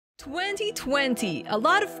2020. A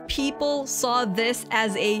lot of people saw this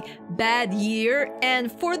as a bad year,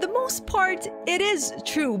 and for the most part, it is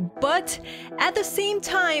true. But at the same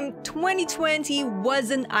time, 2020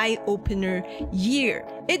 was an eye-opener year.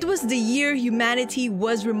 It was the year humanity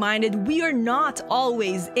was reminded we are not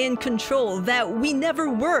always in control, that we never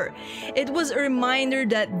were. It was a reminder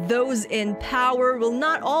that those in power will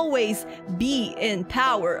not always be in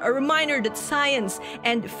power. A reminder that science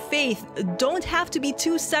and faith don't have to be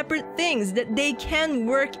two separate things, that they can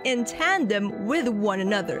work in tandem with one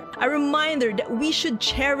another. A reminder that we should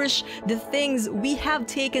cherish the things we have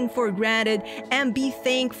taken for granted and be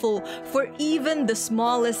thankful for even the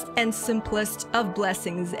smallest and simplest of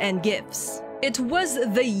blessings and gifts. It was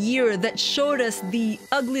the year that showed us the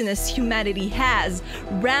ugliness humanity has: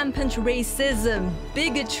 rampant racism,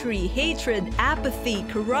 bigotry, hatred, apathy,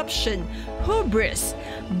 corruption, hubris.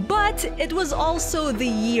 But it was also the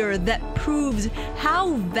year that proved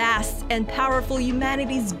how vast and powerful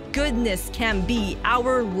humanity's goodness can be: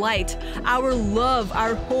 our light, our love,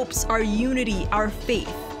 our hopes, our unity, our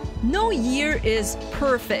faith. No year is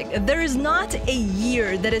perfect. There is not a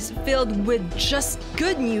year that is filled with just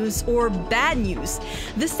good news or bad news.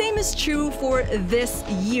 The same is true for this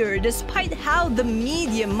year, despite how the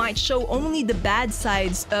media might show only the bad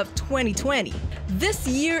sides of 2020. This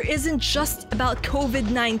year isn't just about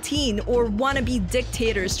COVID-19 or wannabe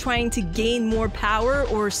dictators trying to gain more power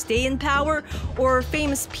or stay in power, or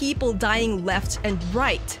famous people dying left and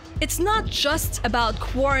right. It's not just about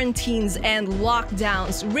quarantines and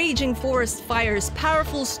lockdowns, raging forest fires,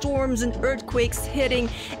 powerful storms and earthquakes hitting,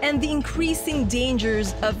 and the increasing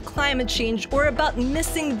dangers of climate change, or about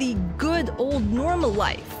missing the good old normal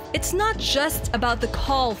life. It's not just about the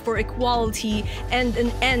call for equality and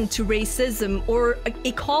an end to racism, or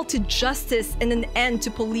a call to justice and an end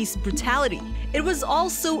to police brutality. It was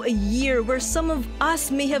also a year where some of us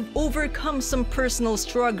may have overcome some personal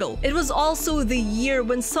struggle. It was also the year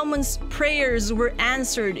when someone's prayers were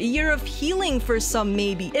answered, a year of healing for some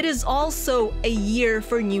maybe. It is also a year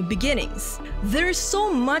for new beginnings. There's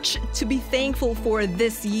so much to be thankful for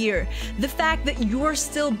this year. The fact that you're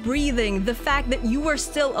still breathing, the fact that you are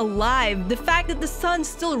still alive, the fact that the sun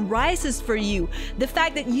still rises for you, the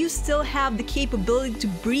fact that you still have the capability to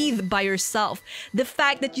breathe by yourself, the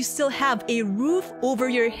fact that you still have a roof over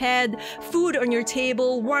your head, food on your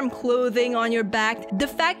table, warm clothing on your back, the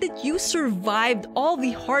fact that you survived all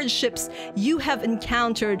the hardships you have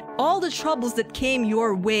encountered, all the troubles that came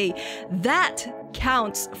your way, that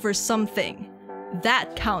counts for something.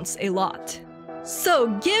 That counts a lot. So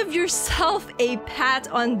give yourself a pat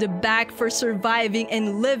on the back for surviving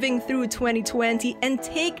and living through 2020, and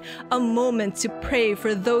take a moment to pray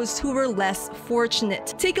for those who were less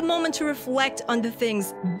fortunate. Take a moment to reflect on the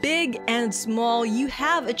things, big and small, you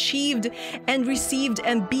have achieved and received,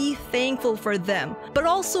 and be thankful for them. But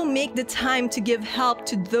also make the time to give help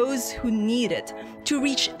to those who need it, to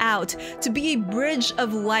reach out, to be a bridge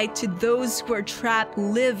of light to those who are trapped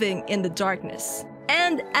living in the darkness.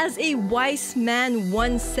 And as a wise man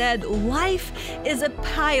once said, life is a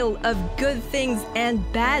pile of good things and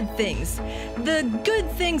bad things. The good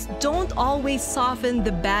things don't always soften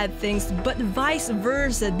the bad things, but vice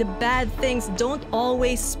versa. The bad things don't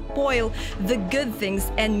always spoil the good things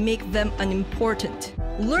and make them unimportant.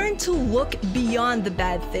 Learn to look beyond the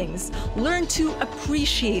bad things. Learn to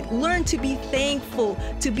appreciate. Learn to be thankful,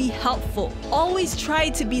 to be helpful. Always try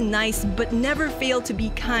to be nice, but never fail to be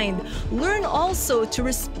kind. Learn also to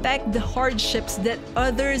respect the hardships that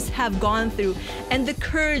others have gone through and the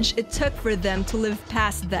courage it took for them to live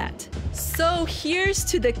past that. So here's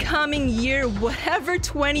to the coming year, whatever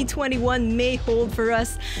 2021 may hold for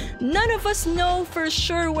us. None of us know for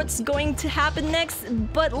sure what's going to happen next,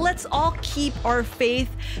 but let's all keep our faith,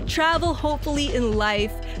 travel hopefully in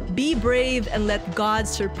life, be brave, and let God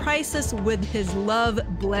surprise us with His love,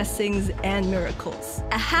 blessings, and miracles.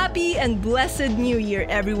 A happy and blessed New Year,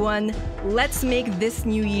 everyone. Let's make this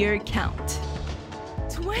new year count.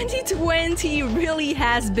 2020 really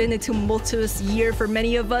has been a tumultuous year for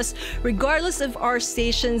many of us, regardless of our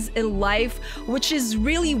stations in life, which is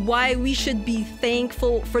really why we should be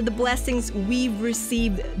thankful for the blessings we've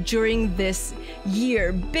received during this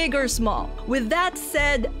year, big or small. With that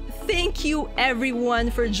said, thank you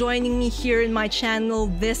everyone for joining me here in my channel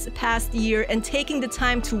this past year and taking the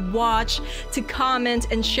time to watch, to comment,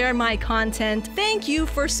 and share my content. Thank you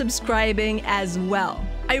for subscribing as well.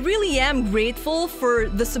 I really am grateful for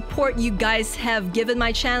the support you guys have given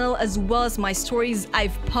my channel, as well as my stories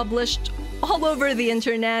I've published all over the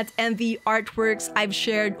internet and the artworks I've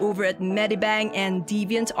shared over at Medibang and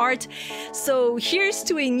DeviantArt. So here's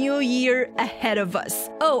to a new year ahead of us.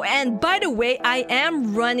 Oh, and by the way, I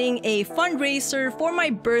am running a fundraiser for my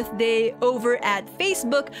birthday over at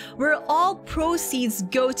Facebook, where all proceeds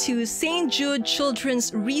go to St. Jude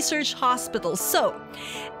Children's Research Hospital. So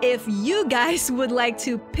if you guys would like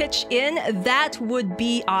to pitch in, that would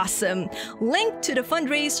be awesome. Link to the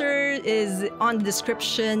fundraiser is on the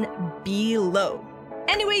description below.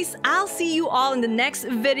 Anyways, I'll see you all in the next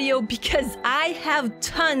video because I have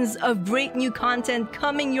tons of great new content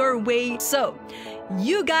coming your way. So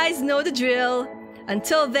you guys know the drill.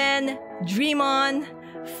 Until then, dream on,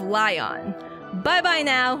 fly on. Bye bye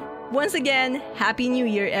now. Once again, Happy New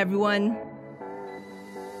Year, everyone.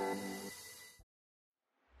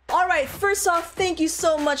 Alright, first off, thank you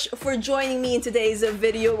so much for joining me in today's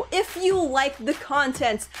video. If you like the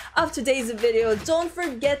content of today's video, don't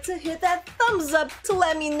forget to hit that thumbs up to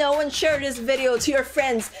let me know and share this video to your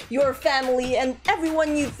friends, your family, and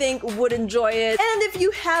everyone you think would enjoy it. And if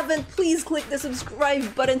you haven't, please click the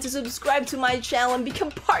subscribe button to subscribe to my channel and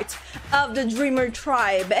become part of the Dreamer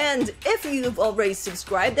Tribe. And if you've already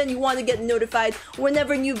subscribed and you want to get notified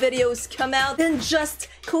whenever new videos come out, then just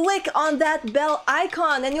click on that bell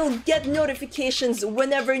icon and you'll get notifications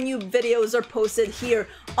whenever new videos are posted here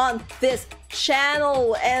on this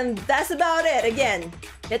channel. And that's about it. Again,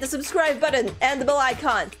 hit the subscribe button and the bell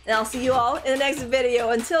icon, and I'll see you all in the next video.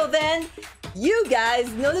 Until then, you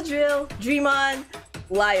guys know the drill. Dream on,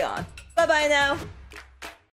 fly on. Bye bye now.